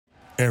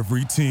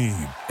Every team,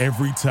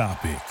 every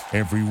topic,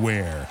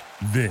 everywhere.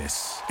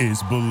 This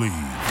is Believe.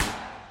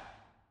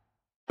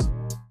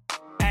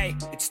 Hey,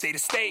 it's State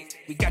of State.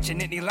 We got your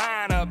Nittany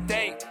Line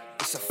update.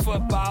 It's a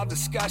football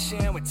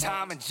discussion with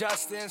Tom and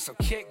Justin, so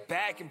kick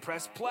back and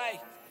press play.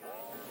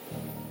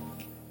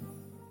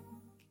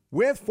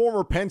 With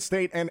former Penn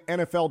State and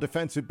NFL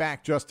defensive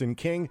back Justin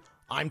King,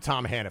 I'm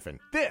Tom Hannafin.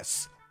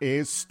 This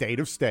is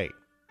State of State.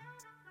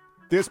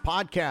 This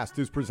podcast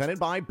is presented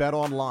by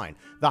BetOnline.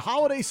 The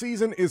holiday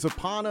season is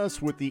upon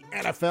us with the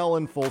NFL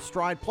in full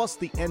stride, plus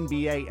the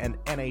NBA and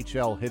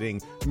NHL hitting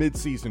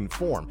midseason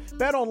form.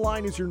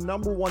 BetOnline is your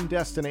number one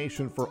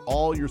destination for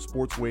all your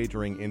sports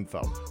wagering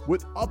info.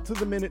 With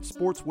up-to-the-minute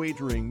sports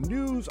wagering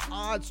news,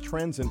 odds,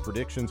 trends, and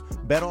predictions,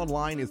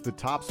 BetOnline is the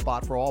top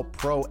spot for all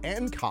pro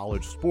and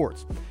college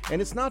sports.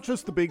 And it's not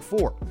just the Big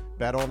Four.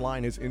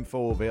 BetOnline is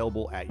info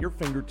available at your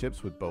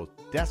fingertips with both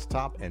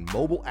desktop and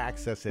mobile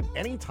access at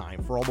any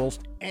time for almost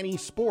any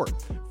sport,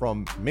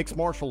 from mixed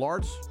martial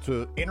arts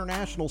to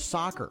international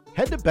soccer.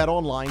 Head to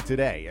BetOnline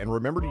today and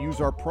remember to use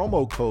our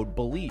promo code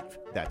BELIEVE,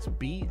 that's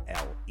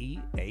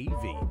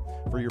B-L-E-A-V,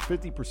 for your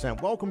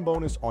 50% welcome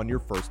bonus on your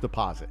first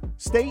deposit.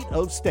 State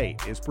of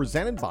State is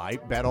presented by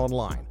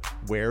BetOnline,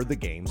 where the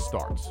game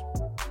starts.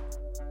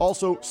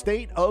 Also,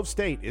 State of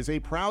State is a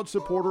proud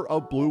supporter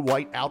of Blue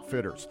White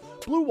Outfitters.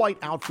 Blue White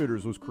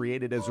Outfitters was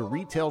created as a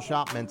retail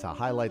shop meant to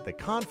highlight the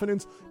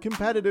confidence,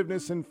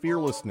 competitiveness, and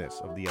fearlessness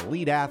of the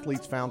elite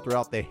athletes found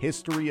throughout the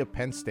history of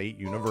Penn State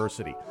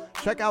University.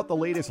 Check out the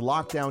latest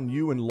Lockdown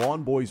U and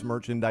Lawn Boys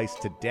merchandise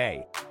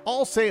today.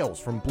 All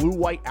sales from Blue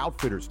White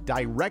Outfitters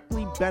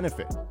directly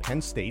benefit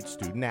Penn State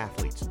student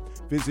athletes.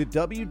 Visit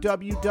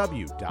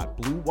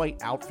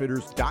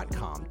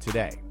www.bluewhiteoutfitters.com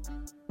today.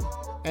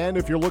 And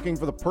if you're looking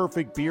for the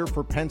perfect beer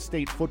for Penn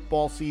State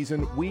football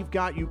season, we've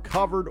got you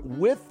covered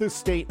with the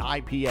State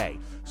IPA.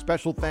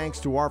 Special thanks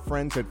to our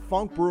friends at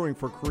Funk Brewing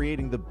for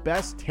creating the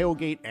best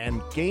tailgate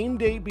and game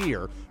day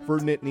beer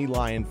for Nittany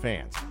Lion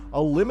fans.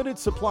 A limited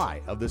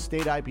supply of the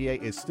State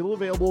IPA is still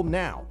available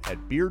now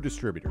at beer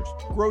distributors,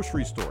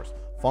 grocery stores,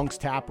 Funk's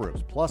Tap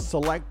Rooms, plus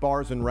select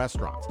bars and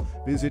restaurants.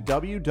 Visit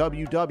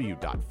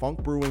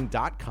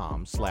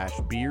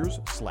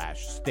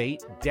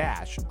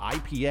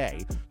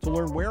www.funkbrewing.com/beers/state-IPA to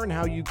learn where and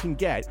how you can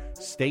get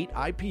State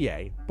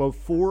IPA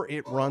before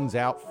it runs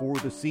out for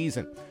the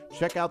season.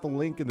 Check out the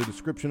link in the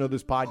description of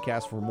this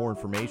podcast for more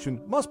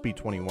information. Must be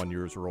 21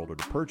 years or older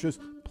to purchase.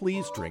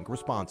 Please drink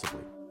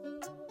responsibly.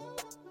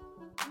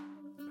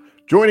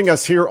 Joining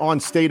us here on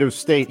State of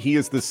State, he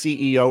is the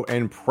CEO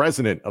and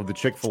president of the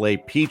Chick-fil-A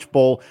Peach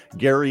Bowl,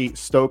 Gary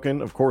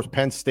Stokan. Of course,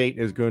 Penn State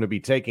is going to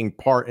be taking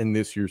part in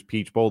this year's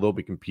Peach Bowl. They'll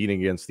be competing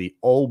against the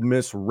Ole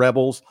Miss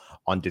Rebels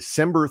on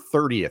December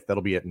 30th.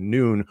 That'll be at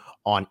noon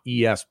on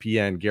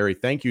ESPN. Gary,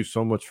 thank you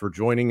so much for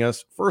joining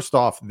us. First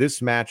off, this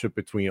matchup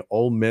between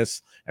Ole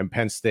Miss and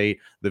Penn State,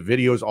 the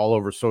videos all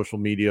over social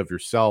media of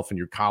yourself and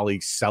your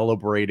colleagues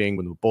celebrating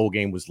when the bowl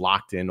game was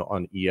locked in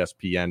on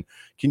ESPN.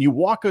 Can you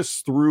walk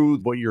us through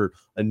what your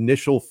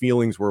initial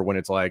feelings were when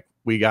it's like,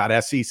 we got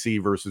SEC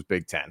versus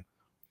Big Ten?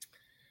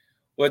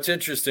 Well, it's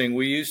interesting.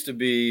 We used to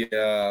be,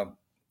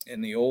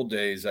 in the old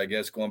days, I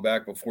guess, going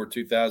back before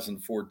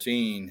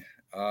 2014,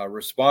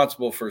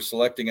 responsible for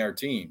selecting our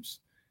teams.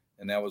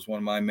 And that was one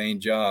of my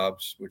main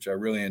jobs, which I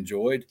really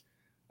enjoyed.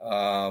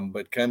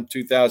 But come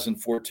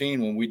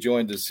 2014, when we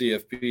joined the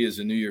CFP as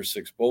a New Year's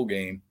Six bowl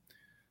game,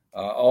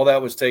 all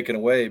that was taken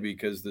away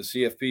because the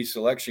CFP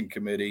selection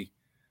committee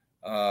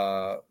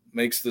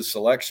makes the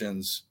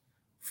selections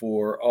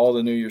for all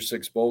the New Year's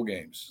Six bowl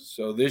games.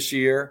 So this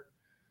year,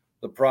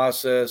 the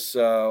process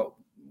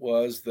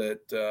was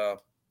that the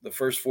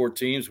first four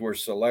teams were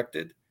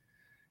selected,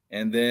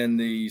 and then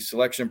the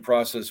selection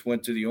process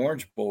went to the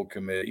Orange Bowl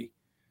committee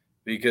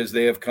because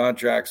they have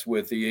contracts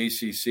with the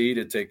ACC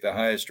to take the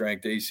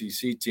highest-ranked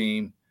ACC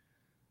team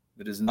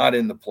that is not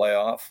in the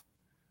playoff,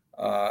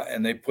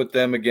 and they put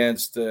them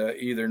against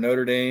either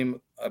Notre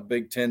Dame, a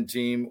Big Ten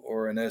team,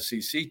 or an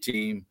SEC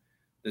team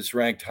that's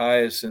ranked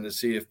highest in the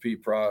CFP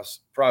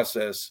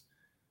process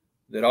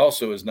that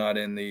also is not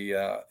in the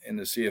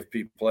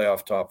CFP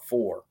playoff top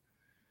four.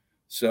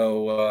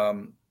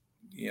 So,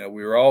 we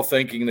were all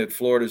thinking that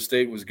Florida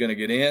State was going to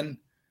get in,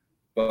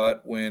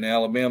 but when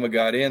Alabama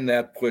got in,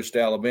 that pushed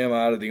Alabama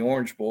out of the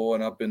Orange Bowl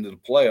and up into the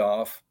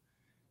playoff,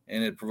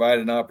 and it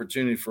provided an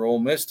opportunity for Ole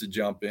Miss to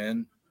jump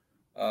in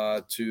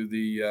to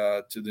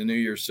the New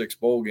Year's Six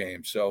bowl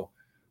game. So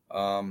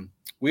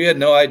we had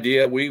no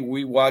idea.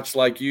 We watched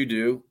like you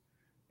do.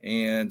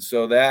 And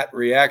so that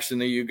reaction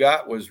that you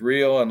got was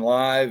real and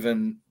live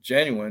and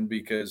genuine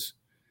because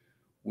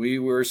we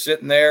were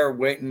sitting there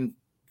waiting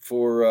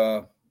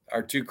for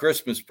our two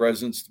Christmas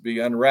presents to be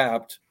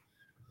unwrapped.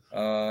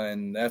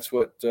 And that's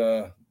what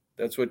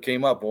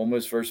came up, Ole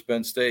Miss versus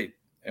Penn State.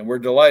 And we're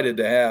delighted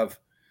to have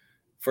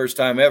first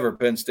time ever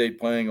Penn State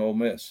playing Ole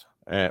Miss.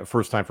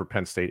 First time for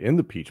Penn State in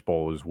the Peach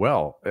Bowl as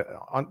well.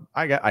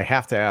 I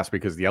have to ask,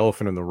 because the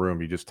elephant in the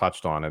room, you just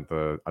touched on it,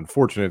 the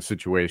unfortunate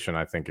situation.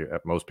 I think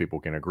most people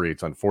can agree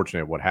it's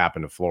unfortunate what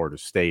happened to Florida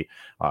State,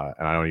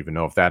 and I don't even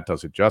know if that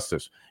does it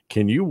justice.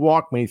 Can you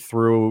walk me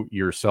through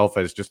yourself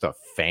as just a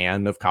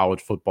fan of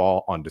college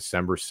football on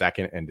December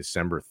 2nd and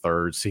December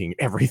 3rd, seeing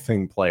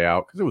everything play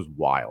out? Because it was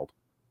wild.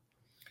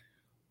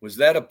 Was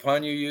that a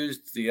pun you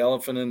used, the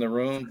elephant in the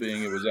room,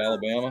 being it was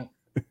Alabama?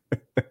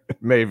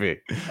 Maybe.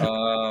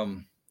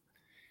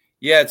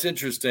 Yeah, it's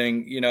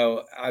interesting.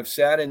 I've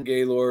sat in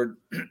Gaylord,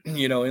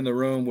 in the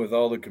room with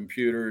all the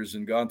computers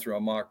and gone through a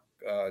mock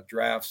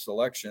draft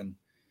selection.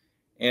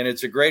 And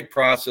it's a great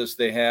process.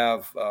 They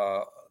have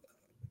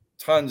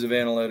tons of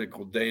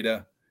analytical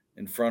data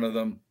in front of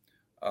them.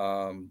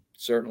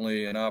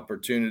 Certainly an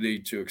opportunity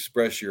to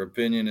express your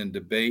opinion and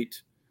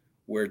debate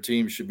where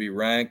teams should be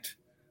ranked.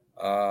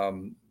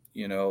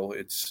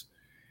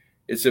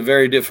 It's a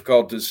very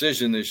difficult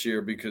decision this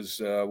year because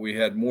we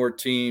had more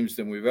teams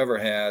than we've ever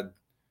had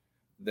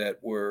that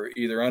were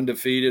either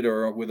undefeated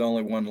or with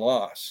only one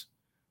loss.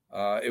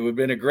 It would have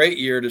been a great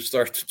year to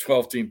start the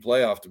 12-team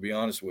playoff, to be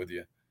honest with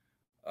you,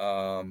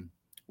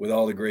 with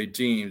all the great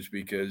teams,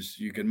 because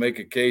you can make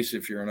a case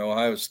if you're an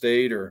Ohio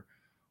State or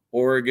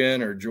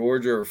Oregon or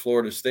Georgia or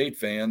Florida State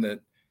fan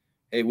that,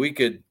 hey, we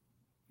could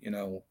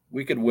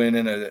win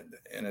in a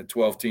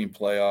 12-team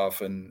playoff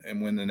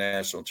and win the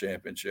national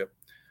championship.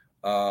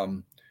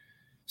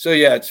 So,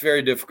 yeah, it's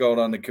very difficult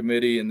on the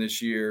committee in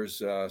this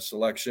year's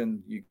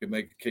selection. You can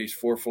make a case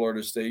for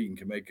Florida State. You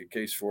can make a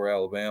case for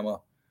Alabama.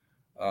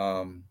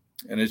 And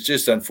it's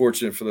just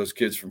unfortunate for those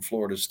kids from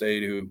Florida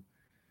State who,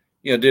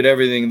 did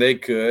everything they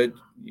could.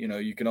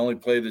 You can only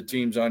play the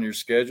teams on your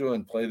schedule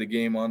and play the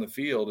game on the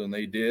field, and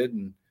they did,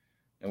 and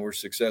were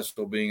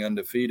successful being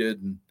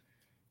undefeated. And,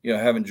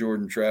 having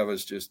Jordan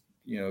Travis just,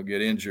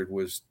 get injured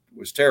was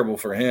terrible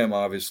for him,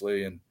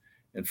 obviously, and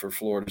for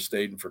Florida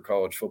State and for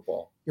college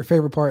football. Your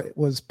favorite part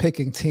was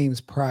picking teams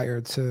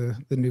prior to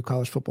the new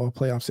college football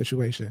playoff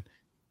situation.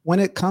 When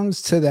it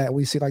comes to that,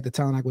 we see like the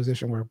talent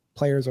acquisition where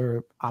players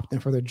are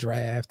opting for the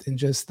draft and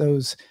just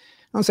those,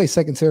 I don't say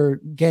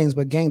second-tier games,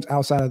 but games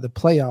outside of the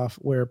playoff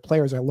where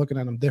players are looking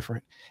at them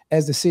different.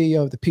 As the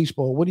CEO of the Peach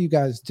Bowl, what do you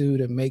guys do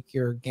to make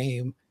your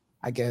game,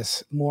 I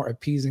guess, more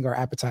appeasing or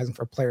appetizing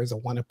for players that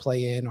want to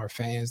play in, or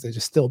fans that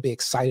just still be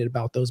excited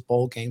about those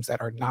bowl games that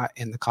are not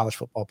in the college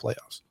football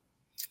playoffs?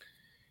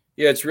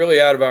 Yeah, it's really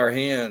out of our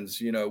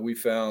hands. We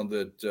found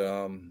that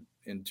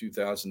in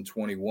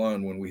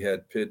 2021, when we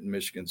had Pitt and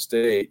Michigan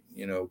State,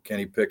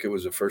 Kenny Pickett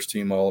was a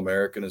first-team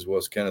All-American, as well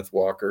as Kenneth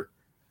Walker,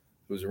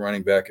 who was a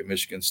running back at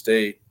Michigan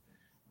State.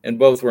 And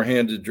both were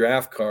handed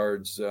draft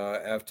cards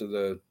after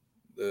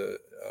the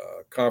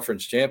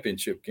conference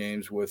championship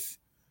games with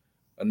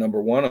a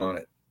number 1 on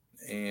it.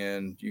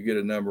 And you get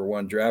a number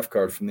 1 draft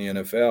card from the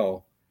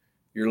NFL,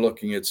 you're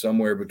looking at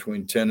somewhere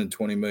between $10 and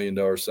 $20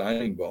 million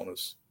signing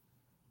bonus.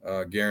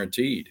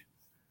 Guaranteed.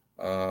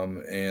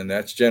 And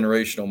that's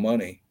generational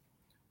money.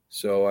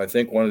 So I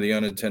think one of the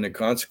unintended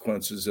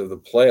consequences of the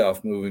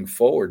playoff moving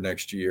forward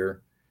next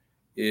year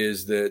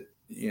is that,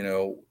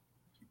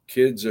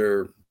 kids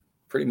are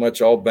pretty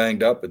much all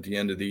banged up at the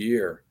end of the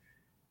year.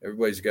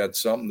 Everybody's got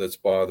something that's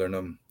bothering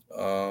them.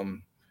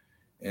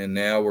 And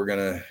now we're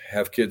going to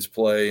have kids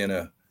play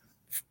in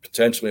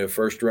potentially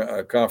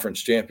a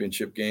conference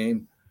championship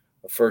game,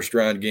 a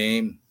first-round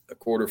game, a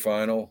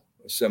quarterfinal,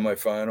 a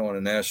semifinal, and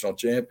a national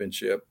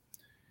championship.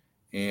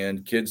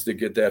 And kids that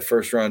get that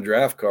first-round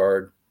draft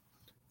card,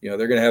 they're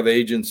going to have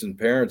agents and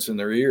parents in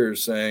their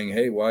ears saying,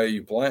 hey, why are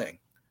you playing?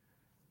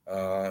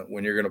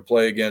 When you're going to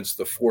play against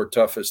the 4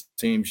 toughest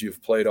teams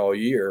you've played all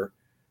year,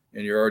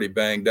 and you're already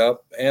banged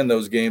up, and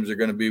those games are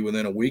going to be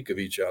within a week of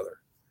each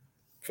other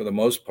for the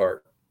most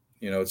part.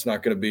 It's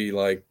not going to be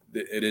like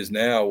it is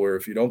now, where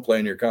if you don't play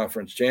in your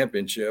conference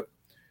championship,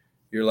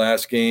 your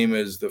last game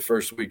is the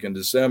first week in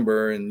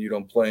December, and you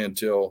don't play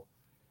until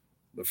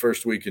the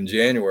first week in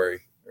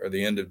January or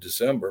the end of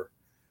December.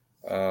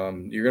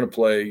 You're going to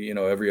play,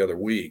 every other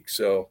week.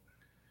 So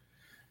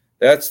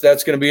that's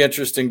going to be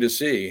interesting to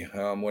see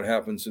what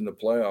happens in the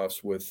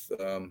playoffs with,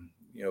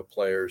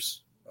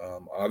 players.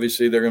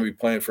 Obviously, they're going to be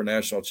playing for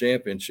national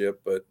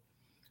championship, but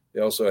they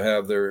also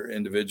have their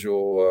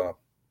individual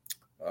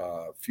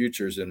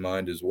futures in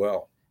mind as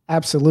well.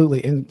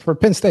 Absolutely. And for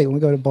Penn State, when we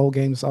go to bowl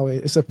games,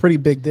 it's a pretty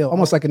big deal,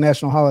 almost like a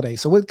national holiday.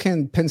 So what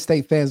can Penn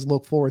State fans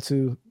look forward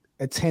to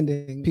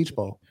attending Peach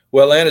Bowl?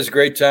 Well, Atlanta's a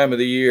great time of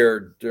the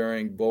year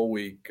during bowl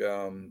week.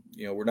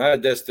 We're not a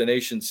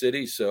destination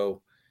city,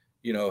 so,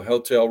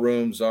 hotel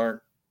rooms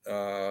aren't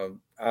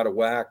out of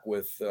whack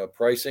with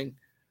pricing.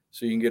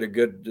 So you can get a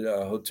good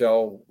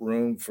hotel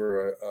room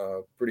for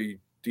a pretty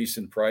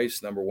decent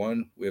price, number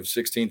one. We have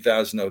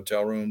 16,000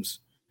 hotel rooms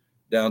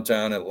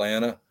downtown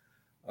Atlanta.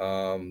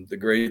 The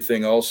great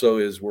thing also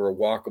is we're a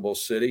walkable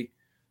city.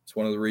 It's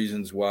one of the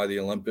reasons why the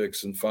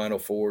Olympics and Final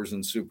Fours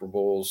and Super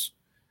Bowls,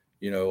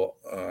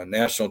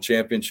 national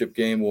championship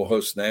game we'll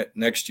host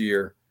next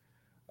year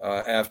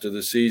after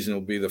the season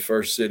will be the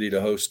first city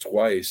to host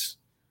twice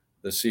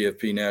the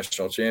CFP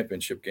National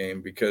Championship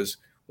game, because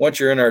once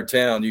you're in our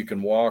town, you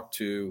can walk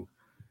to,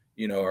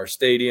 our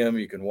stadium,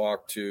 you can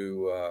walk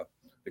to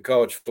the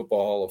College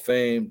Football Hall of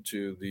Fame,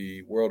 to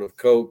the World of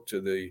Coke,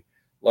 to the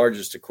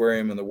largest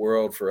aquarium in the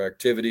world for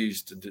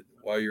activities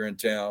while you're in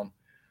town.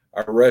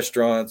 Our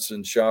restaurants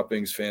and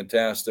shopping's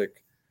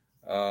fantastic.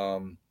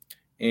 And,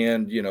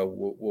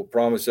 we'll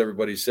promise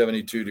everybody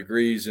 72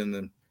 degrees in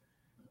the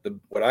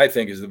what I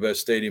think is the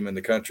best stadium in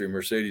the country,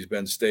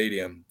 Mercedes-Benz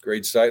Stadium.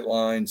 Great sight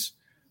lines.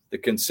 The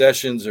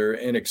concessions are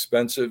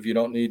inexpensive. You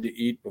don't need to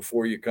eat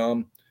before you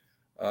come.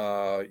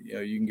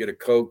 You can get a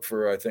Coke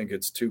for, I think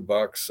it's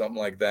 $2, something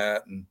like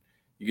that, and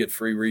you get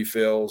free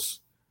refills.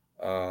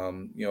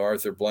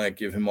 Arthur Blank,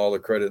 give him all the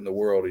credit in the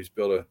world. He's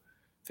built a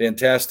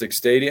fantastic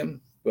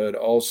stadium, but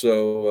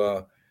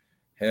also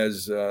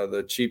has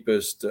the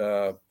cheapest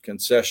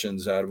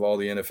concessions out of all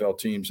the NFL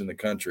teams in the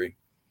country.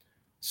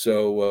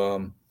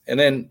 So, and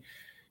then,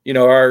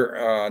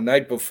 our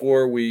night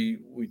before, we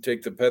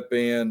take the pep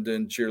band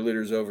and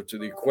cheerleaders over to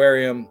the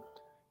aquarium,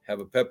 have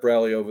a pep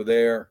rally over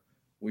there.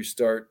 We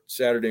start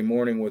Saturday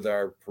morning with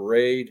our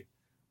parade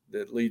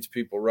that leads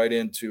people right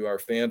into our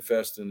Fan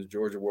Fest in the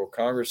Georgia World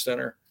Congress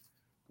Center,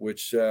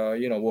 which,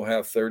 we'll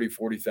have 30,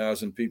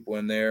 40,000 people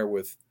in there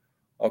with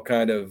all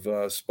kind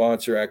of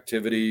sponsor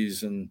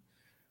activities and,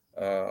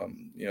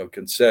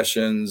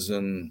 concessions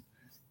and,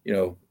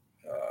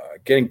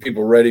 getting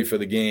people ready for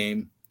the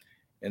game.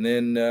 And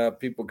then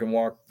people can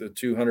walk the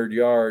 200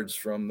 yards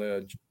from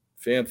the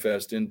Fan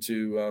Fest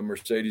into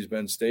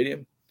Mercedes-Benz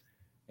Stadium.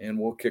 And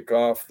we'll kick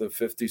off the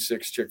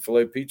 56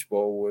 Chick-fil-A Peach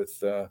Bowl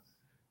with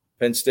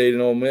Penn State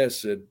and Ole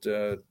Miss at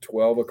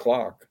 12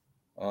 o'clock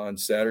on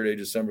Saturday,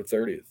 December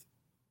 30th.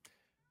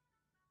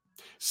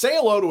 Say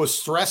hello to a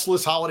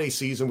stressless holiday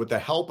season with the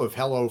help of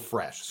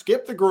HelloFresh.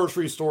 Skip the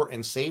grocery store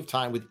and save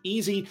time with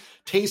easy,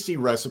 tasty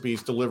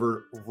recipes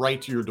delivered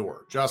right to your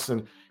door.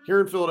 Justin, here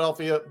in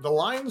Philadelphia, the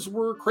lines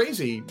were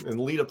crazy in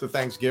the lead up to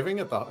Thanksgiving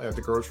at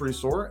the grocery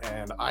store,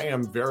 and I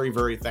am very,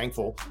 very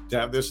thankful to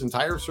have this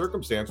entire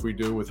circumstance we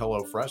do with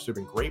HelloFresh. They've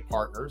been great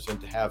partners,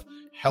 and to have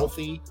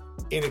healthy,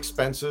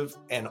 inexpensive,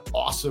 and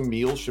awesome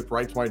meals shipped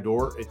right to my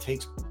door, it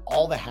takes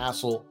all the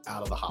hassle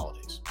out of the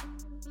holidays.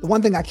 The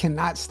one thing I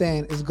cannot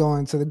stand is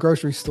going to the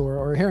grocery store,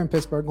 or here in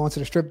Pittsburgh, going to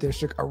the strip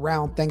district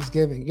around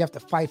Thanksgiving. You have to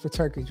fight for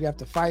turkeys. You have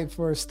to fight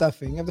for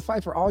stuffing. You have to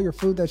fight for all your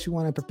food that you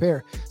want to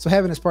prepare. So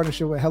having this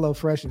partnership with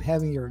HelloFresh and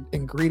having your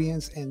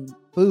ingredients and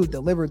food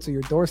delivered to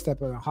your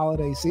doorstep in the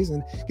holiday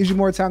season gives you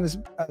more time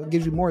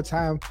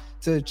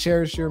to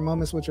cherish your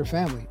moments with your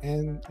family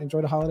and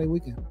enjoy the holiday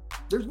weekend.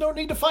 There's no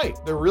need to fight.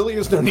 There really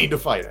is no need to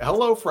fight.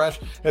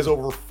 HelloFresh has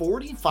over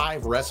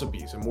 45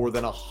 recipes and more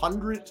than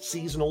 100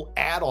 seasonal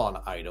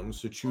add-on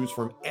items to choose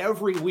from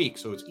every week,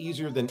 so it's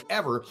easier than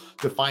ever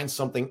to find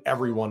something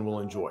everyone will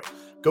enjoy.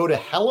 Go to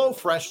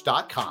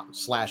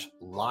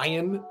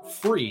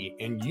HelloFresh.com/LionFree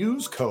and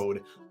use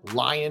code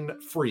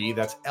LionFree,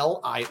 that's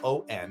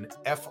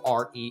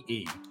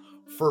LionFree,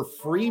 for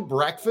free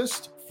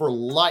breakfast for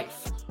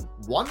life.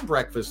 One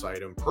breakfast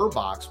item per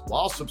box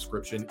while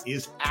subscription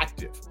is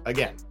active.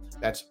 Again,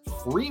 that's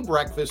free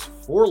breakfast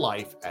for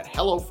life at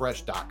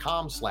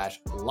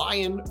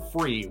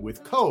HelloFresh.com/LionFree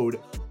with code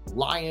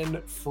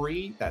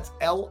LionFree. That's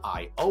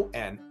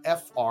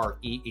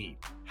LionFree.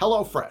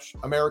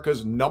 HelloFresh,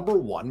 America's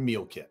 #1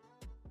 meal kit.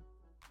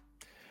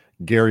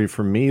 Gary,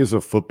 for me as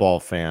a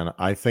football fan,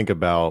 I think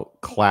about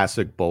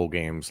classic bowl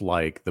games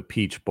like the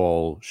Peach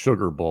Bowl,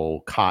 Sugar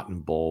Bowl,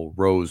 Cotton Bowl,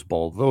 Rose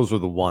Bowl. Those are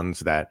the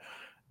ones that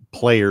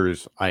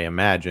players, I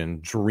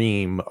imagine,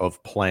 dream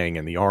of playing,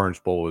 in the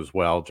Orange Bowl as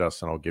well.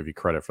 Justin, I'll give you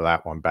credit for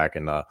that one back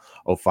in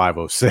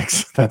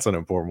 05-06. That's an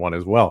important one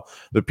as well.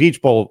 The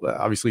Peach Bowl,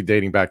 obviously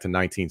dating back to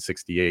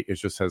 1968, it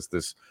just has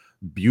this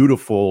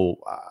beautiful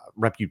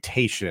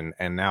reputation.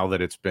 And now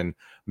that it's been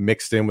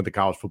mixed in with the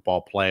college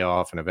football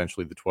playoff and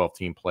eventually the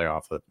 12-team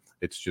playoff,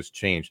 it's just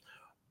changed.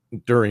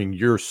 During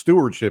your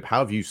stewardship, how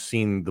have you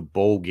seen the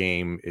bowl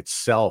game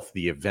itself,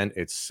 the event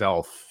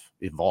itself,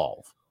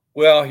 evolve?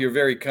 Well, you're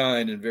very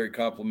kind and very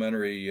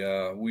complimentary.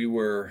 We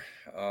were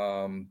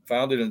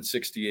founded in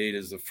 '68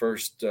 as the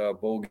first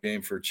bowl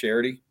game for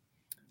charity.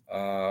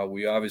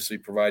 We obviously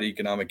provide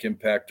economic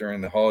impact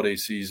during the holiday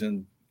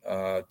season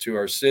to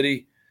our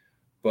city,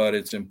 but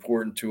it's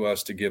important to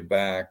us to give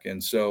back.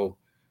 And so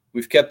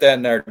we've kept that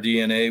in our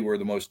DNA. We're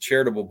the most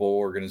charitable bowl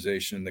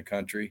organization in the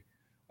country.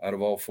 Out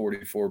of all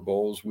 44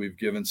 bowls, we've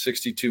given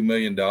 $62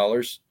 million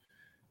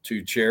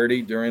to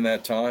charity during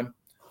that time,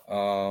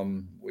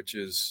 which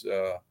is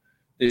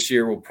this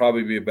year will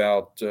probably be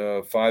about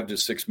 $5 to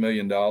 $6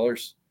 million.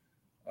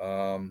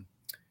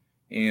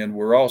 And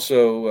we're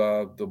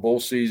also the bowl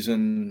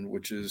season,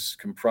 which is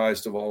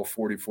comprised of all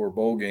 44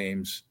 bowl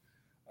games,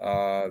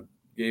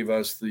 gave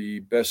us the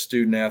best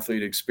student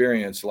athlete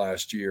experience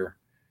last year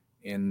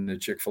in the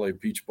Chick-fil-A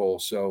Peach Bowl.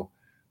 So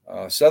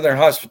Southern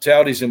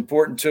hospitality is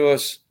important to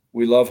us.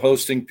 We love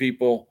hosting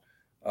people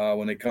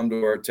when they come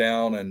to our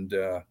town, and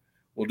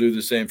we'll do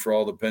the same for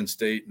all the Penn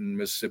State and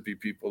Mississippi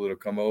people that'll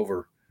come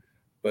over.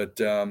 But,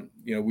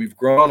 we've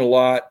grown a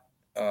lot.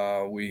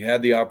 we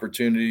had the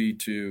opportunity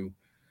to,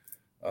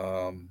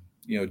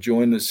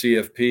 join the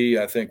CFP,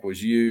 I think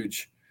was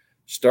huge.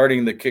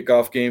 Starting the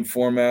kickoff game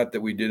format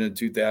that we did in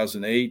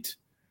 2008,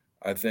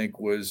 I think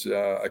was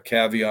a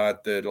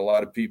caveat that a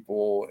lot of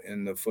people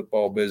in the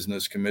football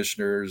business,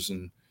 commissioners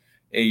and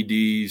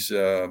ADs,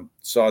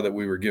 saw that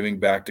we were giving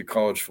back to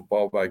college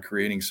football by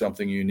creating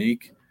something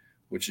unique,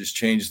 which has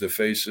changed the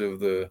face of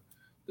the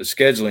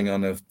scheduling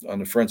on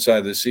the front side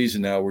of the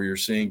season now, where you're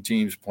seeing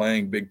teams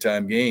playing big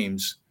time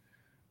games.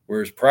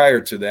 Whereas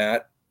prior to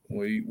that,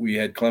 we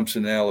had Clemson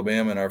and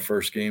Alabama in our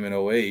first game in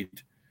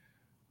 2008.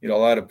 A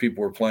lot of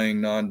people were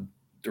playing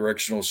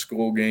non-directional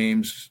school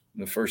games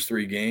in the first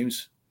three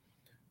games.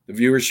 The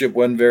viewership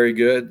wasn't very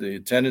good. The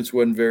attendance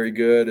wasn't very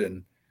good.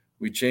 And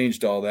we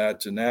changed all that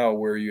to now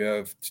where you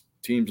have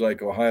teams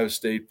like Ohio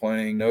State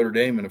playing Notre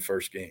Dame in the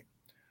first game.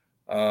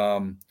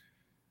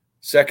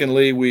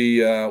 Secondly,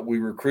 we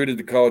recruited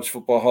the College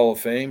Football Hall of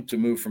Fame to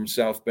move from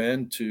South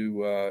Bend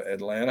to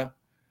Atlanta.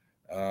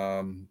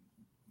 The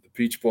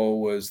Peach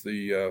Bowl was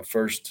the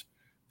first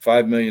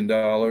 $5 million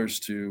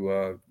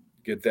to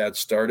get that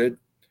started.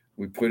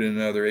 We put in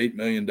another $8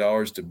 million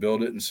to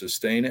build it and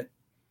sustain it.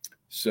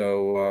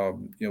 So,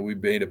 we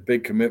made a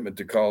big commitment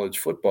to college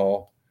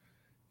football,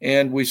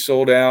 and we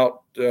sold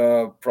out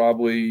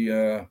probably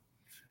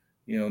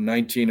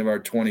 19 of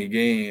our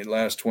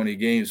last 20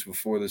 games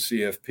before the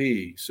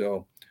CFP.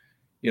 So,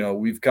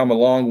 we've come a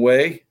long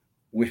way.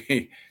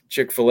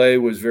 Chick-fil-A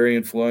was very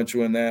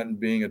influential in that and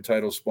being a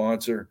title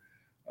sponsor.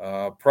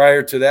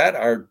 Prior to that,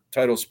 our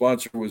title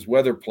sponsor was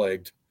weather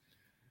plagued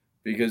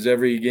because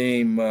every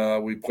game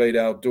we played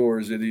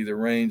outdoors, it either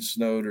rained,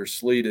 snowed, or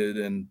sleeted,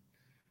 and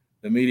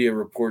the media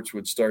reports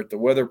would start the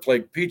weather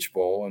plagued Peach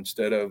Bowl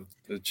instead of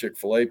the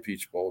Chick-fil-A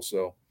Peach Bowl.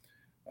 So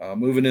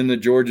moving in the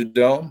Georgia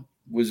Dome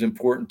was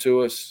important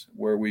to us,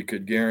 where we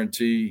could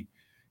guarantee,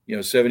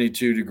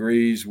 72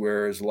 degrees,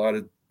 whereas a lot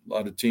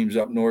of teams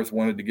up north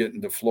wanted to get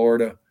into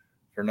Florida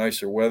for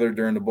nicer weather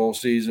during the bowl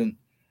season.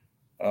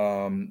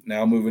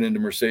 Now moving into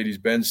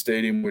Mercedes-Benz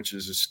Stadium, which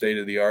is a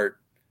state-of-the-art,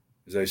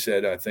 as I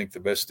said, I think the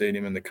best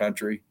stadium in the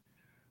country.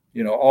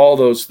 All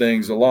those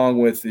things, along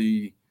with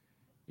the,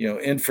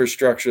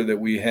 infrastructure that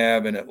we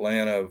have in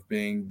Atlanta of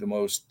being the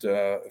most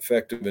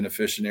effective and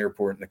efficient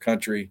airport in the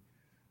country,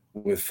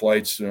 with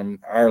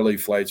hourly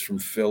flights from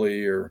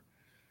Philly or,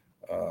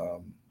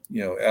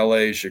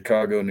 LA,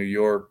 Chicago, New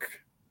York.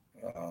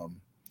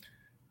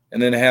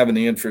 And then having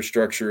the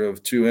infrastructure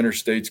of two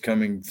interstates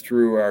coming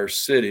through our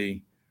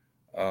city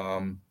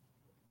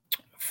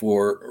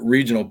for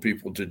regional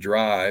people to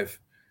drive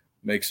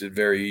makes it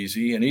very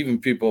easy. And even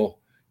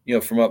people,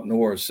 from up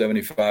north,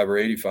 75 or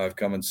 85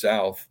 coming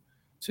south,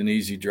 it's an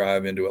easy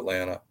drive into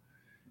Atlanta.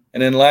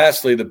 And then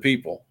lastly, the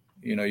people.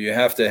 You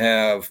have to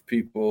have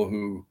people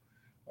who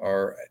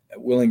are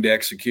willing to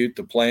execute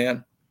the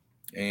plan.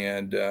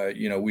 And,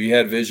 we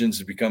had visions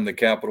to become the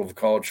capital of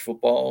college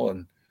football,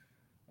 and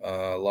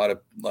a lot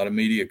of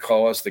media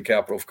call us the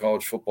capital of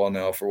college football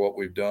now for what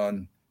we've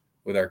done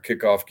with our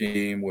kickoff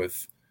game,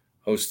 with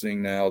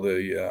hosting now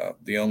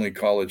the only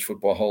college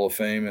football Hall of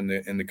Fame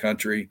in the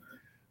country,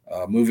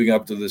 moving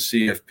up to the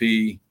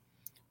CFP,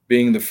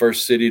 being the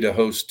first city to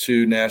host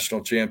two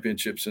national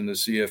championships in the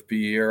CFP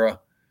era.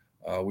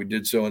 We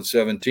did so in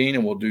 2017,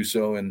 and we'll do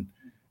so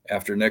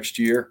after next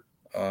year,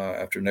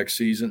 after next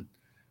season.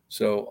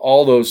 So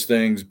all those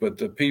things, but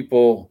the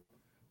people,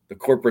 the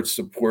corporate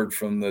support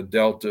from the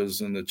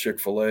Deltas and the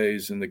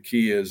Chick-fil-A's and the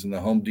Kias and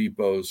the Home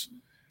Depots,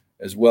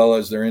 as well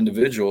as their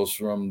individuals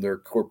from their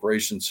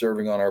corporations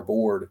serving on our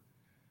board.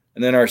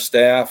 And then our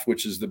staff,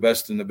 which is the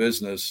best in the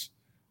business,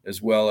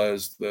 as well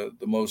as the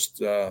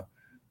most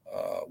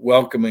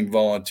welcoming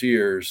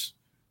volunteers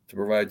to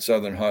provide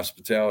Southern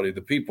hospitality.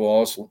 The people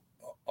also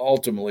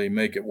ultimately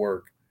make it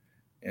work.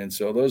 And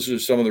so those are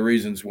some of the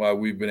reasons why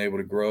we've been able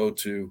to grow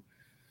to,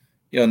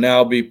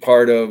 now be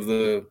part of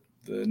the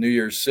New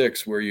Year's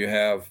Six, where you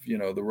have,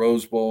 the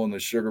Rose Bowl and the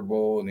Sugar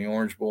Bowl and the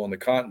Orange Bowl and the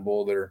Cotton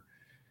Bowl that are,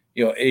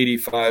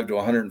 85 to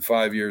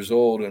 105 years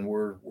old, and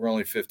we're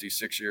only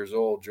 56 years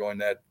old. Join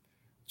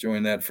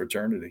that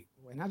fraternity.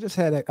 And I just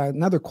had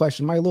another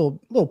question, my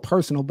little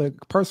personal, but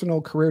personal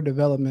career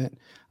development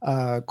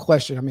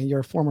question. I mean,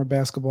 you're a former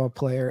basketball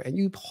player, and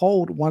you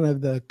hold one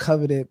of the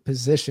coveted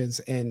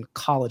positions in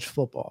college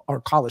football or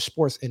college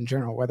sports in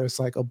general, whether it's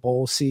like a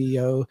bowl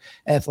CEO,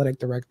 athletic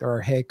director, or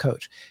head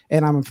coach.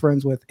 And I'm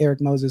friends with Eric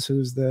Moses,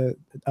 who's the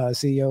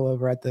CEO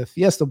over at the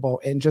Fiesta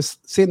Bowl, and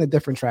just seeing the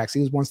different tracks.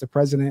 He was once the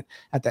president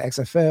at the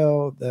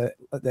XFL,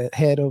 the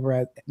head over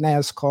at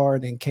NASCAR,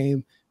 and then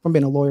came from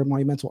being a lawyer,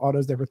 Monumental, all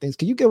those different things.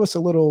 Can you give us a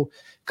little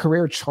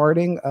career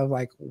charting of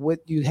like what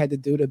you had to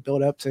do to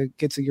build up to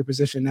get to your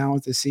position now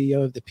as the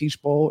CEO of the Peach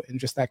Bowl, and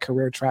just that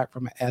career track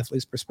from an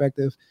athlete's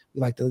perspective?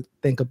 We like to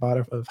think about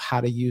it of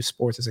how to use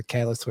sports as a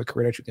catalyst to a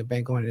career that you can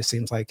bank on. And it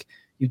seems like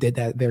you did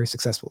that very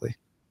successfully.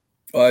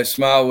 Well, I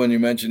smile when you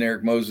mention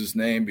Eric Moses'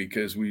 name,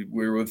 because we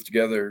were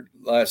together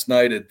last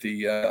night at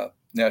the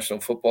National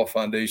Football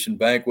Foundation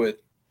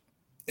banquet,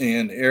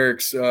 and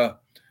Eric's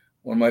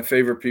one of my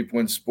favorite people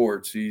in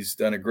sports. He's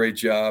done a great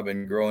job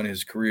in growing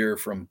his career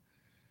from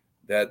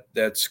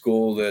that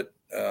school that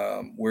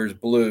wears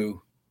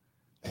blue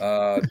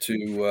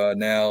to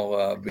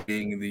now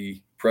being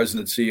the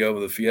president CEO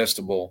of the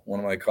Fiesta Bowl, one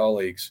of my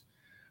colleagues.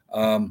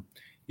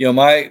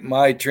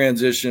 My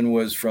transition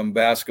was from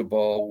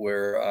basketball,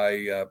 where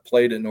I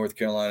played at North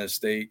Carolina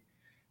State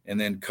and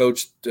then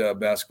coached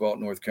basketball at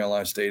North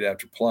Carolina State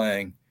after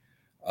playing,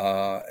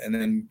 and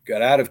then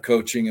got out of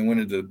coaching and went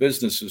into the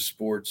business of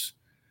sports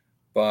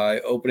by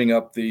opening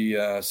up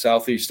the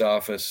Southeast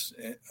office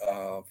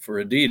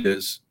for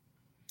Adidas,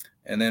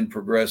 and then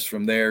progressed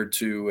from there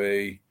to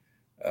a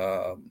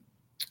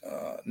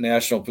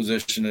national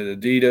position at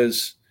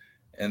Adidas,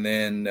 and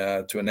then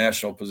to a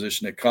national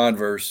position at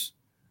Converse,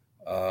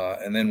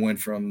 and then went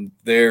from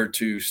there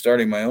to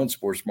starting my own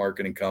sports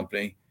marketing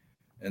company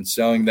and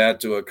selling that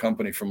to a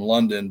company from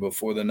London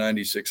before the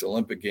 96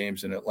 Olympic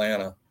Games in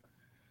Atlanta,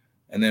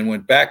 and then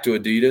went back to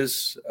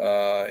Adidas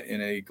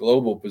in a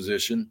global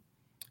position,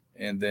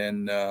 and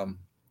then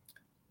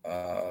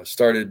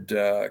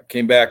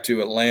came back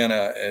to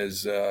Atlanta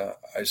as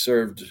I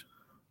served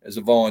as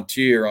a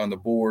volunteer on the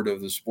board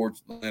of the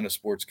Atlanta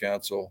Sports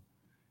Council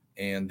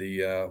and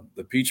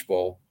the Peach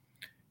Bowl.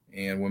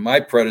 And when my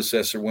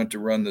predecessor went to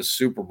run the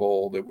Super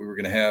Bowl that we were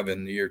going to have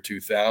in the year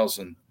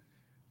 2000,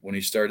 when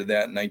he started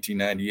that in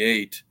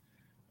 1998,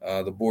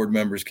 the board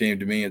members came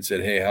to me and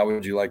said, "Hey, how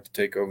would you like to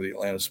take over the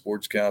Atlanta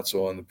Sports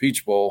Council and the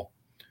Peach Bowl?"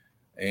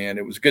 And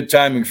it was good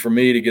timing for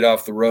me to get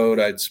off the road.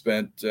 I'd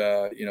spent,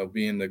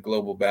 being the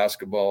global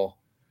basketball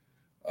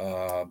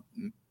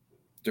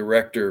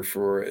director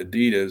for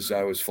Adidas.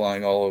 I was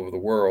flying all over the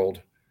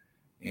world,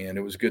 and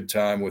it was a good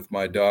time with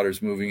my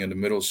daughters moving into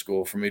middle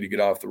school for me to get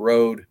off the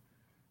road.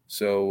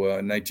 So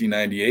in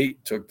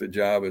 1998, took the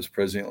job as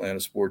president of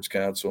Atlanta Sports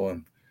Council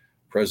and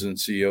president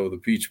CEO of the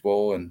Peach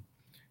Bowl. And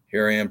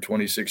here I am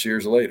 26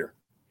 years later.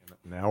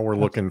 Now we're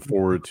looking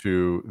forward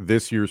to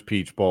this year's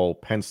Peach Bowl,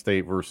 Penn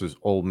State versus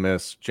Ole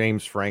Miss,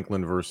 James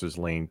Franklin versus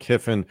Lane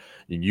Kiffin.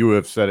 You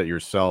have said it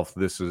yourself.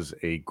 This is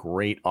a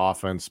great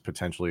offense,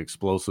 potentially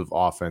explosive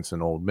offense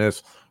in Ole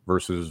Miss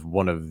versus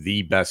one of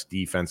the best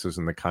defenses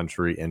in the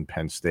country in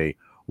Penn State.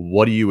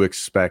 What do you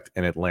expect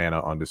in Atlanta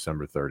on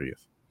December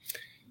 30th?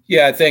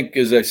 Yeah, I think,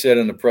 as I said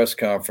in the press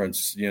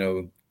conference,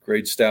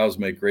 great styles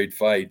make great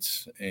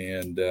fights.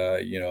 And,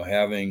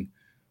 having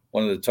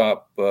one of the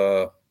top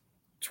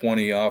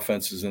 20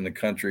 offenses in the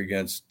country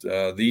against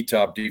the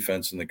top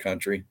defense in the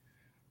country,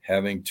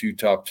 having two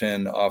top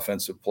 10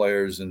 offensive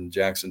players in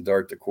Jackson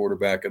Dart, the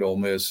quarterback at Ole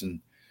Miss, and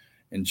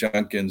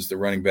Junkins, the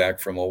running back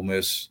from Ole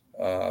Miss,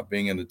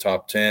 being in the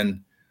top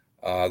 10.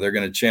 They're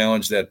going to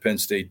challenge that Penn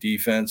State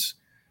defense.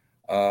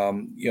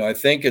 I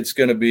think it's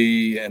going to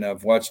be, and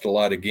I've watched a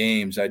lot of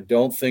games, I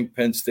don't think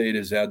Penn State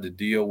has had to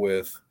deal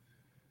with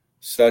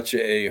such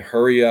a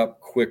hurry-up,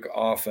 quick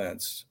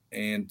offense.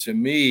 And to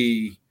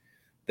me,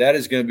 that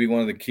is going to be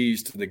one of the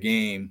keys to the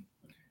game,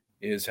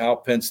 is how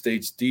Penn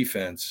State's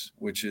defense,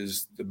 which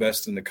is the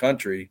best in the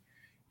country,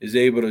 is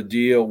able to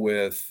deal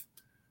with,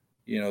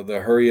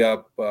 the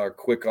hurry-up,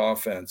 quick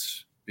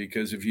offense.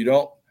 Because if you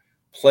don't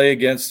play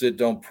against it,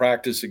 don't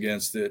practice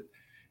against it,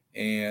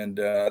 and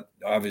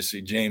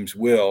obviously James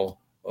will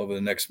over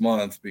the next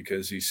month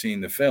because he's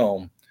seen the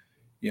film,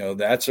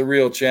 that's a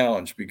real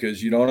challenge,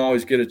 because you don't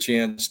always get a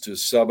chance to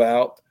sub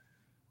out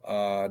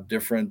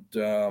different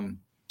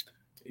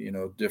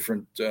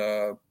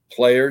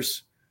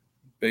players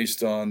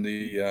based on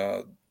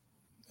the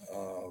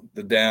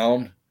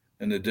down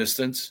and the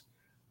distance.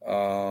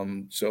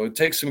 So it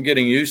takes some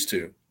getting used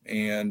to.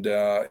 And,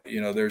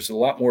 there's a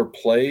lot more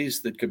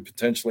plays that could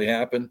potentially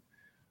happen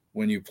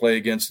when you play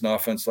against an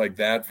offense like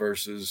that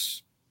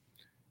versus,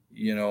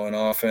 an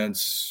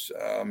offense.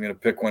 I'm going to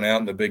pick one out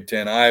in the Big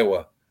Ten,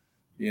 Iowa.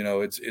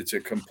 It's a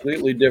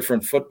completely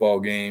different football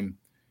game,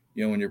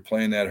 when you're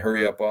playing that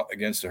hurry up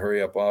against a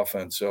hurry up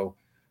offense. So,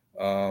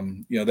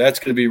 that's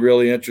going to be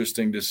really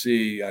interesting to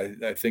see.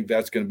 I think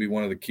that's going to be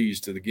one of the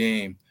keys to the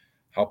game,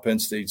 how Penn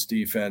State's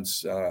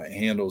defense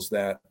handles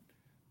that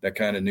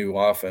kind of new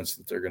offense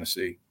that they're going to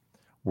see.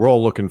 We're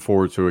all looking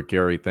forward to it,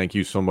 Gary. Thank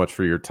you so much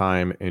for your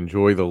time.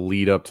 Enjoy the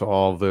lead up to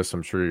all of this.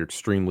 I'm sure you're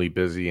extremely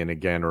busy. And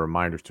again, a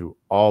reminder to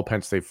all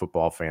Penn State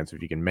football fans,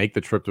 if you can make the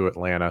trip to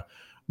Atlanta,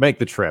 make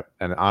the trip.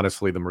 And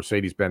honestly, the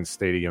Mercedes-Benz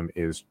Stadium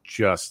is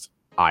just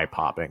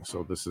eye-popping.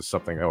 So this is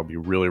something that will be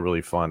really,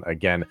 really fun.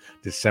 Again,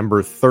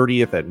 December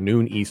 30th at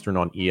noon Eastern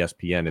on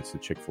ESPN. It's the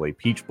Chick-fil-A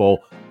Peach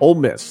Bowl, Ole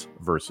Miss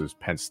versus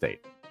Penn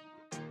State.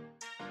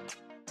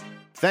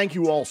 Thank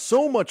you all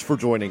so much for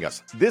joining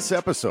us. This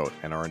episode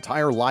and our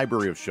entire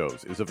library of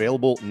shows is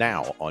available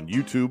now on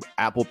YouTube,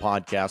 Apple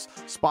Podcasts,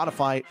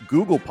 Spotify,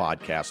 Google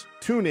Podcasts,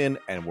 TuneIn,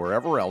 and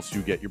wherever else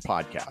you get your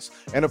podcasts.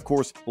 And of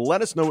course,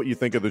 let us know what you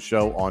think of the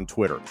show on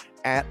Twitter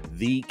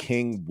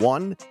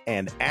 @TheKing1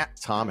 and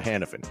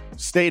 @TomHannafin.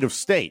 State of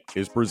State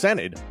is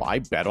presented by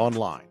Bet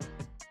Online.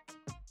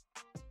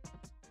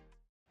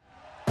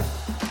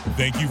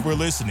 Thank you for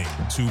listening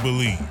to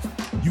Believe.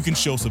 You can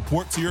show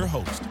support to your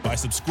host by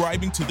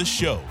subscribing to the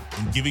show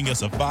and giving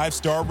us a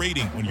 5-star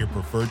rating on your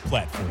preferred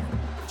platform.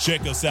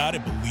 Check us out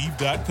at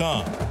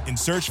Believe.com and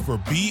search for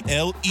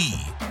BLEAV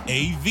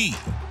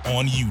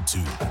on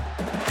YouTube.